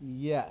idol?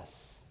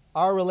 Yes.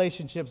 Are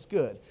relationships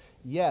good?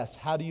 Yes.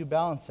 How do you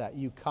balance that?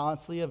 You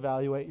constantly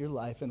evaluate your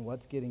life and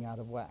what's getting out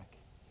of whack.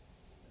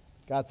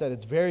 God said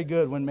it's very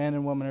good when man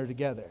and woman are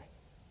together.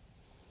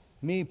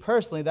 Me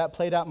personally, that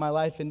played out my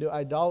life into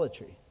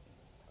idolatry.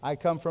 I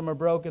come from a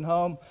broken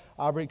home.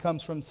 Aubrey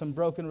comes from some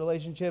broken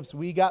relationships.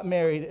 We got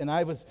married, and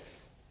I was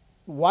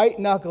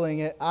white-knuckling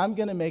it. I'm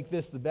going to make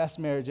this the best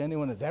marriage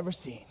anyone has ever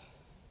seen.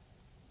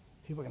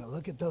 People are going to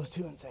look at those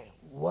two and say,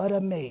 "What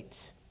a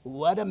mate.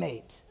 What a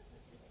mate."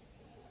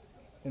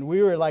 And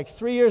we were like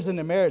 3 years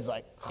into marriage,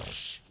 like,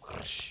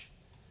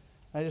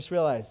 I just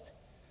realized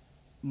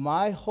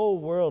my whole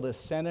world is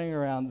centering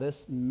around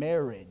this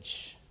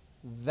marriage.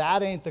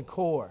 That ain't the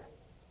core.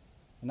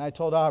 And I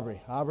told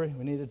Aubrey,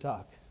 we need to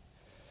talk.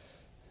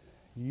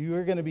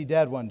 You're going to be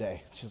dead one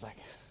day. She's like,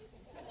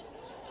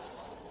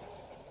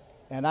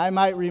 and I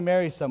might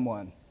remarry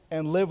someone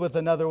and live with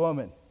another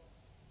woman.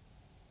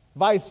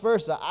 Vice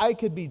versa, I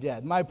could be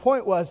dead. My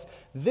point was,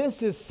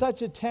 this is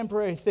such a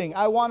temporary thing.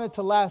 I want it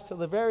to last till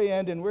the very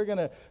end, and we're going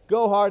to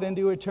go hard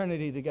into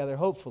eternity together,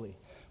 hopefully.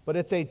 But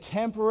it's a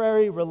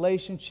temporary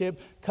relationship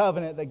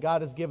covenant that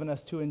God has given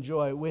us to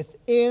enjoy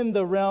within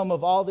the realm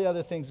of all the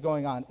other things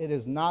going on. It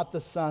is not the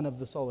sun of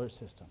the solar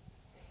system.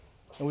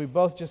 And we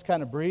both just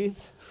kind of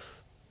breathed,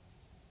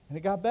 and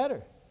it got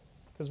better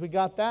because we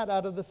got that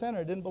out of the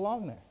center. It didn't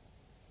belong there.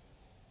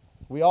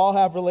 We all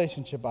have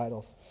relationship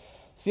idols.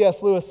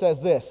 C.S. Lewis says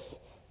this: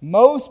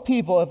 most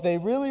people, if they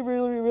really,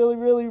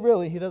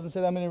 he doesn't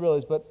say that many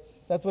reallys, but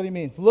that's what he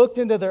means, looked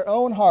into their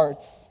own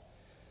hearts,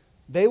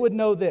 they would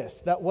know this,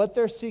 that what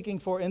they're seeking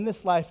for in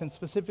this life, and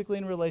specifically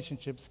in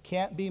relationships,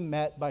 can't be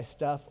met by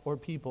stuff or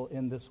people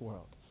in this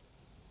world.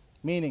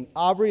 Meaning,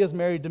 Aubrey is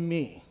married to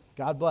me.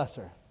 God bless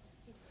her.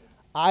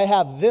 I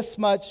have this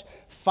much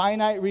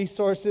finite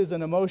resources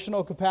and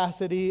emotional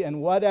capacity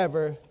and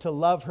whatever to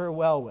love her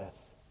well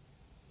with.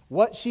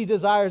 What she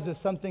desires is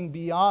something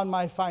beyond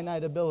my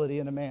finite ability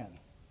in a man.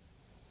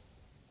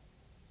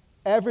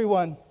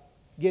 Everyone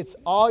gets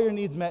all your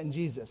needs met in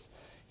Jesus.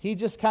 He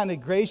just kind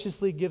of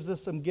graciously gives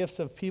us some gifts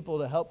of people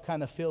to help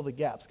kind of fill the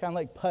gaps. Kind of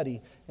like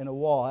putty in a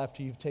wall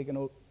after you've taken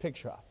a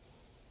picture off.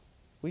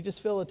 We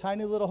just fill a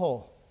tiny little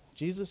hole.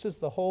 Jesus is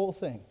the whole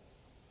thing.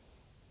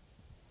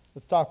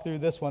 Let's talk through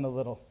this one a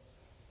little.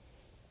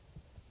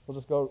 We'll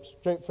just go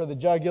straight for the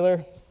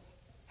jugular.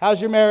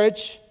 How's your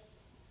marriage?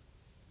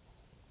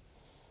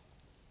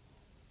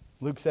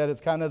 Luke said it's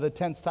kind of the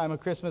tense time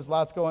of Christmas,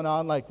 lots going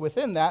on. Like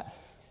within that,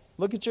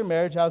 look at your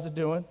marriage. How's it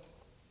doing?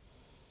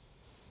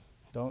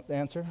 Don't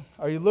answer.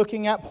 Are you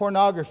looking at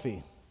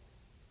pornography?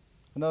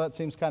 I know that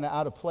seems kind of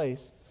out of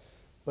place,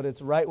 but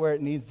it's right where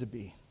it needs to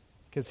be.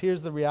 Because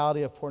here's the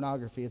reality of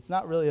pornography. It's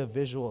not really a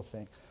visual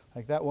thing.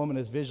 Like that woman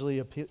is visually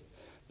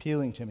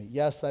appealing to me.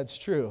 Yes, that's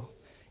true.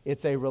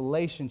 It's a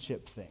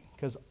relationship thing.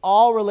 Because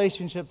all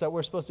relationships that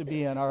we're supposed to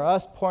be in are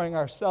us pouring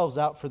ourselves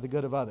out for the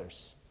good of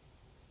others.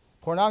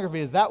 Pornography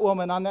is that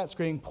woman on that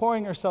screen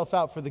pouring herself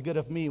out for the good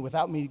of me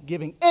without me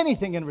giving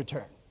anything in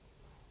return.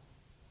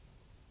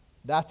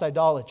 That's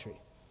idolatry.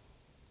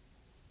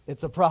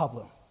 It's a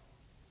problem.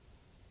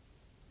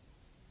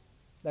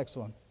 Next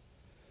one.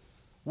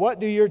 What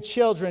do your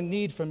children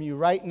need from you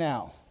right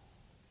now?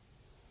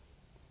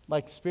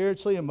 Like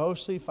spiritually,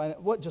 emotionally,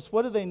 what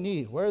do they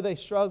need? Where are they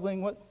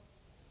struggling? What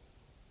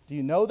do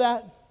you know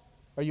that?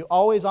 Are you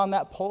always on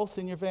that pulse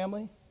in your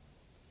family?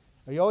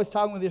 Are you always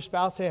talking with your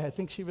spouse? Hey, I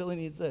think she really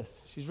needs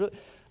this.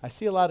 I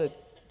see a lot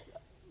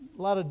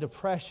of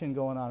depression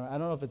going on. I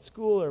don't know if it's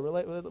school or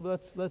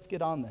let's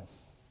get on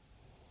this.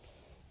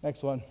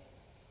 Next one.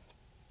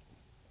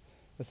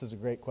 This is a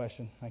great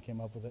question. I came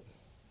up with it.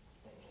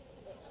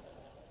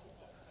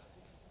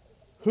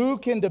 Who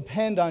can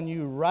depend on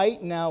you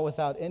right now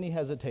without any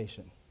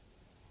hesitation?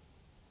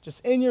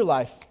 Just in your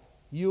life,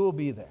 you will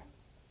be there.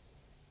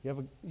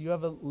 You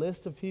have a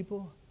list of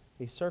people,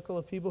 a circle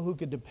of people who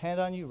could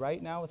depend on you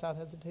right now without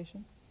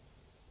hesitation?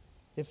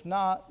 If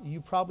not,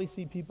 you probably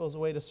see people as a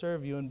way to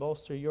serve you and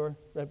bolster your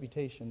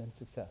reputation and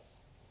success.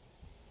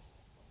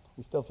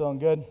 We still feeling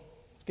good?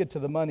 Let's get to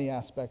the money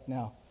aspect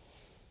now.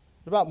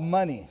 What about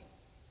money?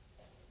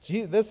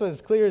 This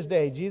was clear as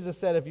day. Jesus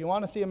said, if you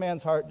want to see a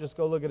man's heart, just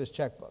go look at his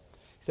checkbook.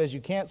 He says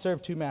you can't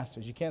serve two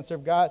masters. You can't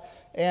serve God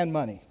and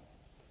money.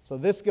 So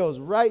this goes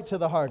right to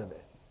the heart of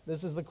it.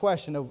 This is the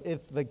question of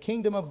if the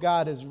kingdom of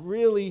God is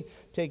really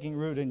taking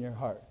root in your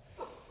heart.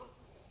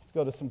 Let's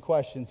go to some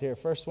questions here.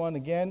 First one,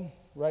 again,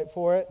 right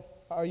for it.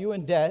 Are you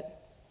in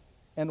debt,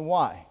 and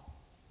why?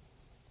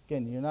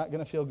 Again, you're not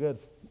going to feel good.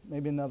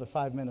 Maybe another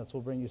 5 minutes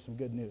will bring you some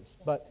good news.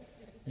 But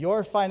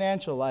your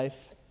financial life,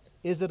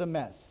 is it a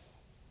mess?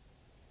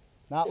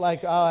 Not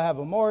like, I have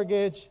a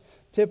mortgage,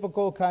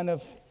 typical kind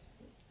of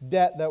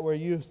debt that we're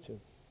used to.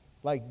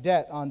 Like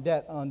debt on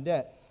debt on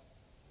debt.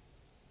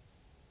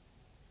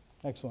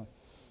 Next one.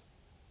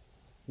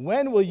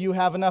 When will you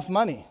have enough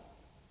money?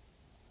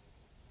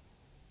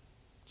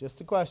 Just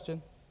a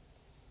question.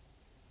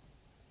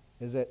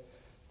 Is it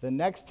the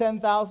next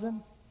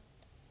 10,000?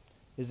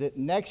 Is it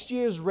next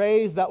year's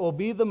raise that will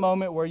be the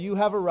moment where you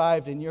have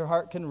arrived and your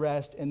heart can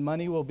rest and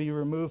money will be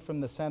removed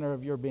from the center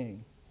of your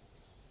being?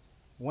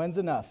 When's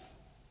enough?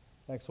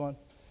 Next one.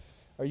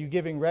 Are you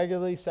giving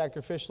regularly,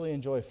 sacrificially,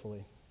 and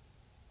joyfully?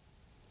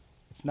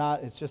 If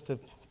not, it's just a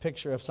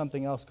picture of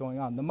something else going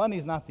on. The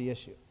money's not the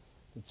issue.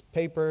 It's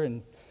paper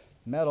and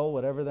metal,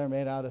 whatever they're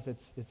made out of.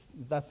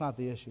 That's not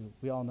the issue.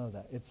 We all know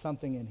that. It's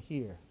something in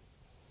here.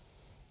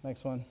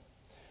 Next one.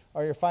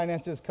 Are your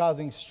finances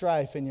causing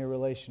strife in your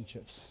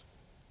relationships?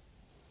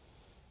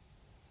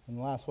 And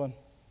the last one.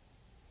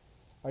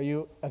 Are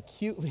you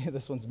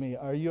this one's me,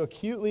 are you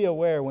acutely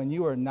aware when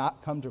you are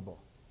not comfortable?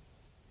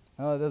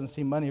 I know it doesn't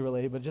seem money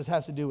related, but it just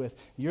has to do with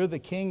you're the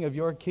king of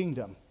your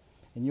kingdom.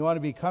 And you want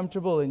to be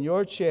comfortable in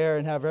your chair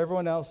and have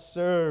everyone else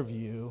serve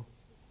you.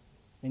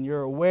 And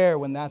you're aware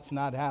when that's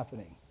not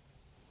happening.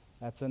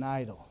 That's an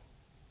idol.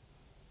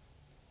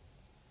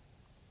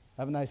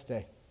 Have a nice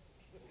day.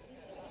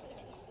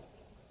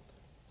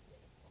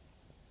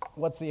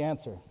 What's the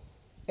answer?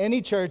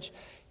 Any church,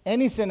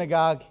 any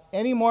synagogue,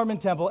 any Mormon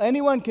temple,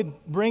 anyone could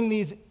bring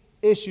these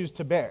issues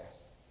to bear.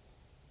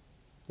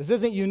 This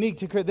isn't unique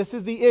to Christians. This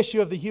is the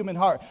issue of the human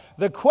heart.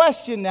 The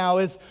question now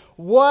is,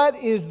 what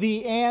is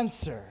the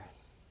answer?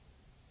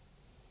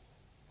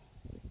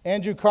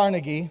 Andrew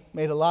Carnegie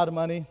made a lot of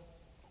money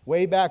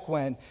way back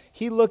when.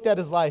 He looked at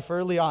his life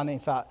early on and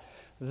he thought,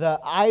 the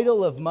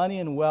idol of money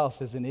and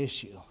wealth is an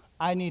issue.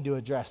 I need to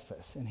address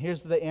this. And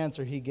here's the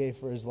answer he gave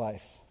for his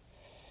life.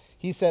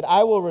 He said,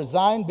 I will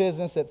resign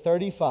business at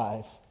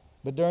 35,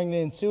 but during the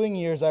ensuing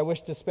years, I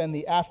wish to spend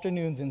the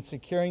afternoons in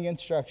securing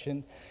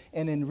instruction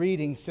and in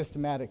reading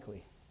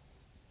systematically.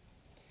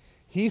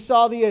 He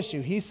saw the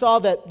issue. He saw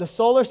that the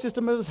solar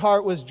system of his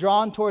heart was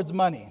drawn towards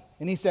money.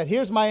 And he said,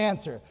 here's my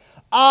answer.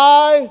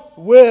 I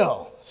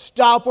will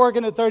stop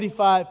working at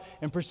 35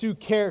 and pursue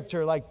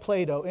character like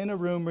Plato in a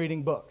room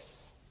reading books.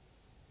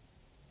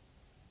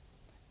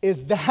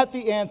 Is that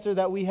the answer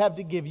that we have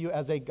to give you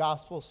as a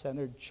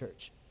gospel-centered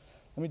church?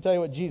 Let me tell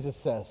you what Jesus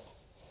says.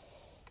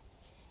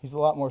 He's a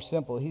lot more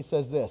simple. He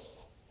says this,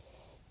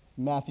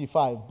 Matthew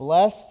 5,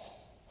 blessed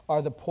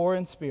are the poor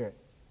in spirit.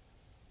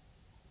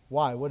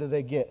 Why? What do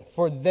they get?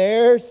 For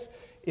theirs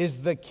is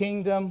the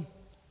kingdom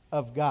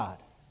of God.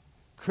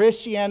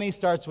 Christianity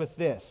starts with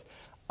this.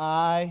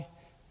 I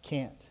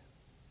can't.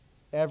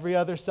 Every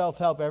other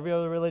self-help, every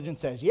other religion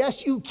says,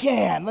 yes, you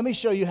can. Let me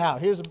show you how.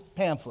 Here's a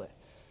pamphlet.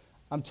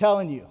 I'm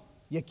telling you,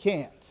 you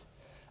can't.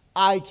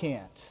 I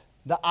can't.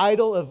 The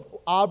idol of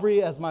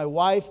Aubrey as my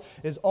wife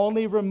is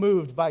only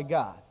removed by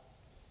God.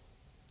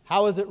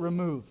 How is it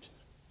removed?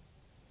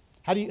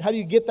 How do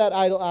you get that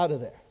idol out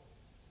of there?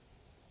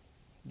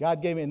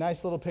 God gave me a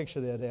nice little picture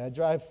the other day. I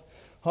drive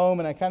home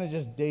and I kind of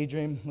just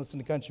daydream, listen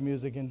to country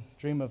music, and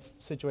dream of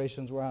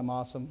situations where I'm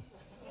awesome.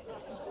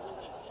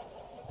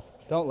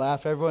 Don't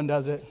laugh, everyone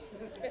does it.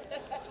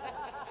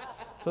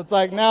 So it's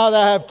like now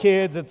that I have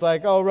kids, it's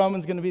like, oh,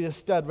 Roman's going to be the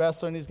stud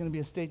wrestler and he's going to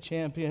be a state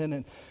champion.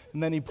 And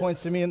then he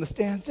points to me in the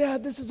stands,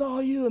 Dad, this is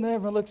all you. And then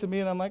everyone looks at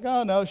me and I'm like,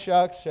 oh, no,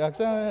 shucks.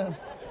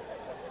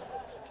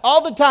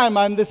 All the time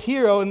I'm this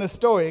hero in this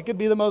story. It could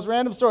be the most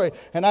random story.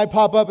 And I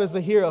pop up as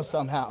the hero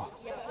somehow.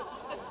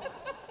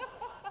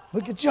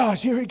 Look at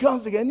Josh, here he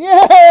comes again.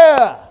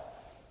 Yeah!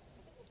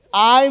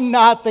 I'm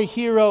not the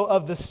hero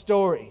of the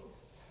story.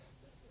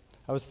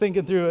 I was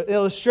thinking through an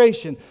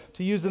illustration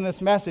to use in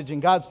this message,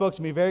 and God spoke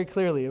to me very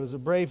clearly. It was a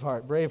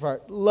Braveheart.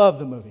 Braveheart, love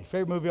the movie.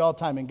 Favorite movie of all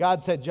time. And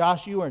God said,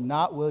 Josh, you are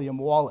not William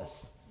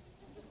Wallace.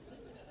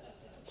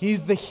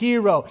 He's the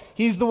hero.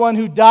 He's the one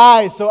who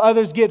dies so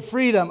others get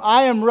freedom.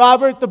 I am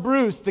Robert the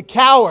Bruce, the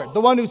coward, the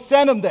one who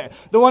sent him there,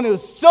 the one who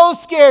was so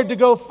scared to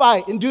go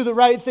fight and do the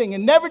right thing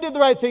and never did the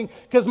right thing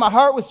because my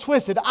heart was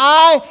twisted.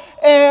 I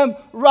am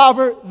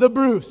Robert the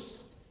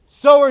Bruce.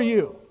 So are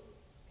you.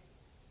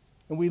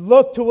 And we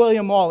look to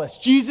William Wallace,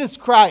 Jesus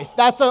Christ.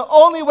 That's the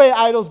only way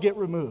idols get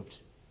removed.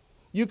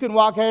 You can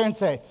walk here and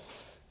say,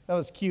 that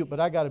was cute,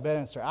 but I got a better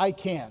answer. I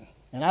can,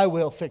 and I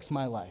will fix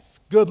my life.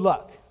 Good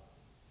luck.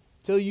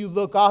 Till you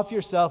look off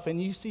yourself and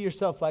you see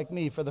yourself like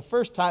me for the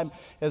first time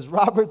as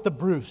Robert the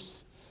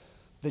Bruce,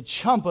 the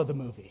chump of the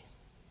movie,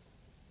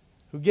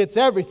 who gets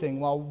everything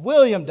while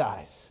William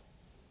dies.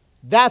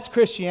 That's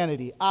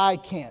Christianity. I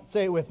can't.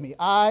 Say it with me.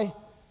 I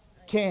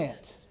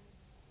can't.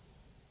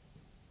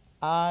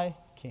 I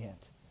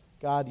can't.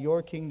 God,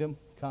 your kingdom,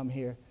 come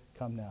here,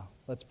 come now.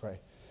 Let's pray.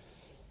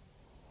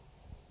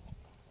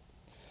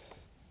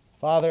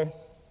 Father,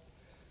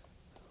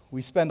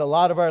 we spend a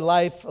lot of our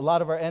life, a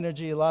lot of our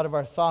energy, a lot of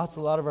our thoughts,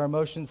 a lot of our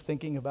emotions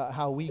thinking about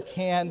how we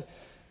can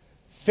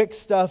fix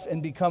stuff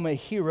and become a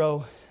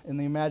hero in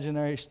the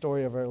imaginary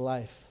story of our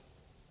life.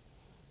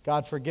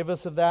 God, forgive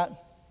us of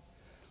that.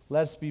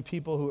 Let us be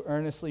people who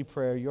earnestly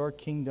pray, your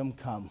kingdom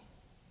come.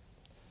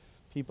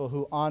 People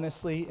who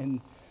honestly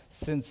and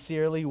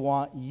sincerely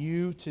want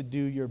you to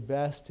do your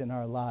best in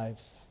our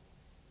lives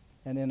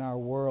and in our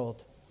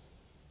world.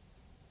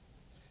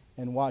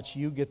 And watch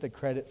you get the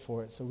credit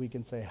for it so we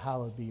can say,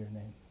 hallowed be your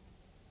name.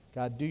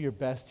 God, do your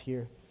best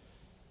here.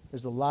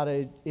 There's a lot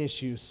of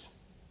issues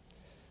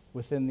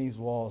within these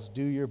walls.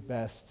 Do your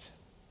best.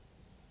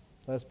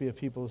 Let us be a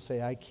people who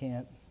say, I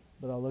can't,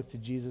 but I'll look to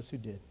Jesus who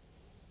did.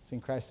 It's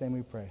in Christ's name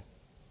we pray.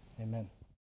 Amen.